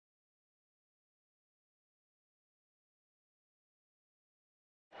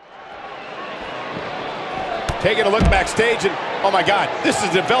Taking a look backstage, and oh my God, this is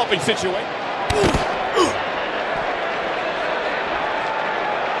a developing situation.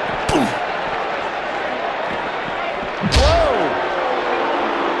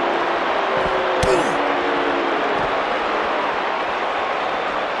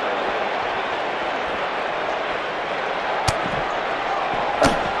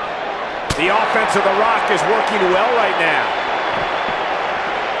 The offense of The Rock is working well right now.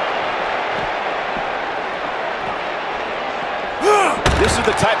 This is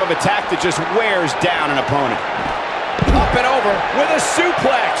the type of attack that just wears down an opponent. Up and over with a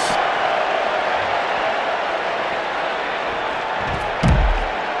suplex.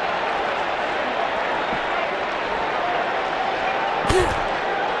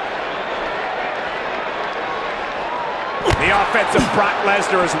 The offense of Brock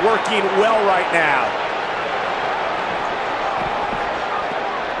Lesnar is working well right now.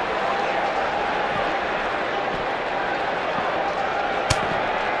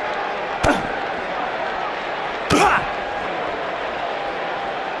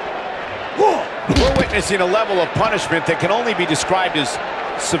 We're witnessing a level of punishment that can only be described as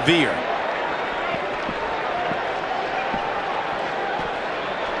severe.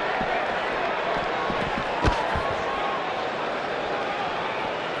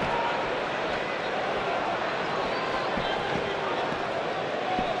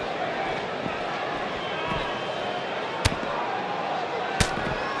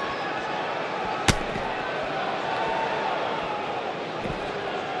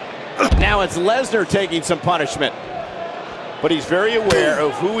 Now it's Lesnar taking some punishment, but he's very aware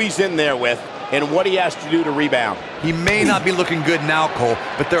of who he's in there with and what he has to do to rebound. He may not be looking good now, Cole,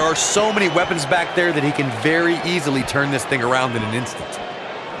 but there are so many weapons back there that he can very easily turn this thing around in an instant.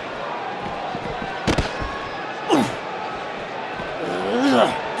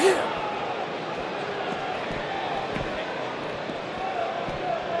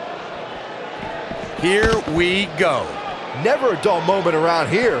 Here we go. Never a dull moment around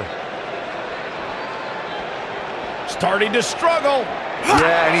here. Starting to struggle.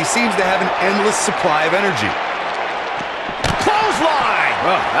 Yeah, and he seems to have an endless supply of energy. Clothesline!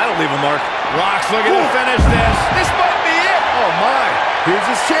 Oh, that'll leave a mark. Rock's looking to finish this. This might be it. Oh, my. Here's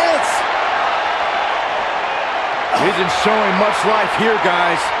his chance. Isn't showing much life here,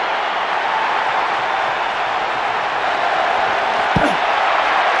 guys.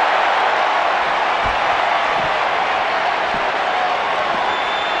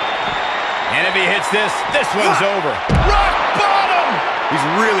 And if he hits this, this one's over. Rock bottom! He's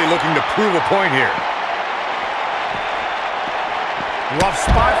really looking to prove a point here. Rough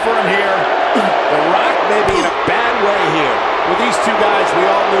spot for him here. The Rock may be in a bad way here. With these two guys, we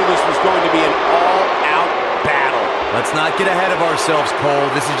all knew this was going to be an all-out battle. Let's not get ahead of ourselves,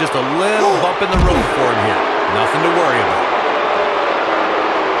 Cole. This is just a little bump in the road for him here. Nothing to worry about.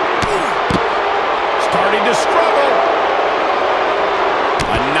 Starting to struggle.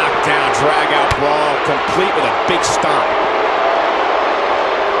 A knockdown, drag-out brawl, complete with a big stomp.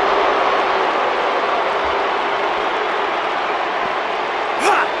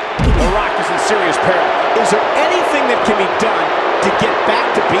 The Rock is in serious peril. Is there anything that can be done to get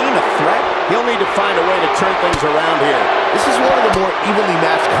back to being a threat? He'll need to find a way to turn things around here. This is one of the more evenly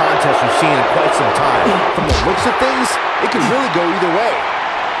matched contests we've seen in quite some time. From the looks of things, it can really go either way.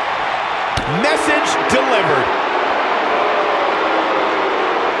 Message delivered.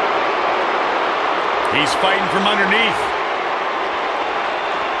 He's fighting from underneath.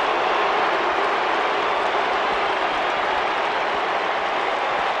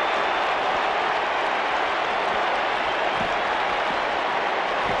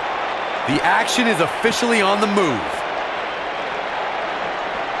 The action is officially on the move.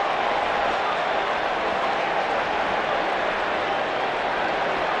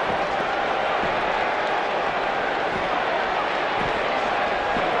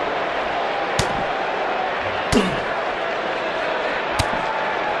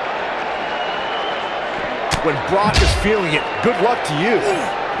 When Brock is feeling it, good luck to you.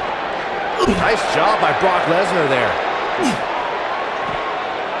 Nice job by Brock Lesnar there.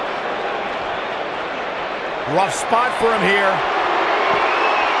 Rough spot for him here.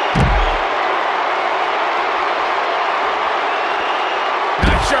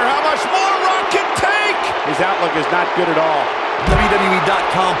 Not sure how much more Rock can take. His outlook is not good at all.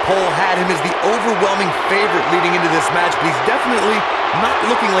 WWE.com poll had him as the overwhelming favorite leading into this match, but he's definitely not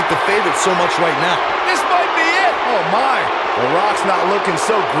looking like the favorite so much right now. This might be it. Oh, my. The Rock's not looking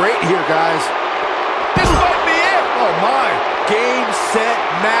so great here, guys. This might be it. Oh, my. Game, set,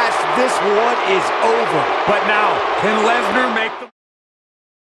 match. This one is over. But now, can Lesnar make the...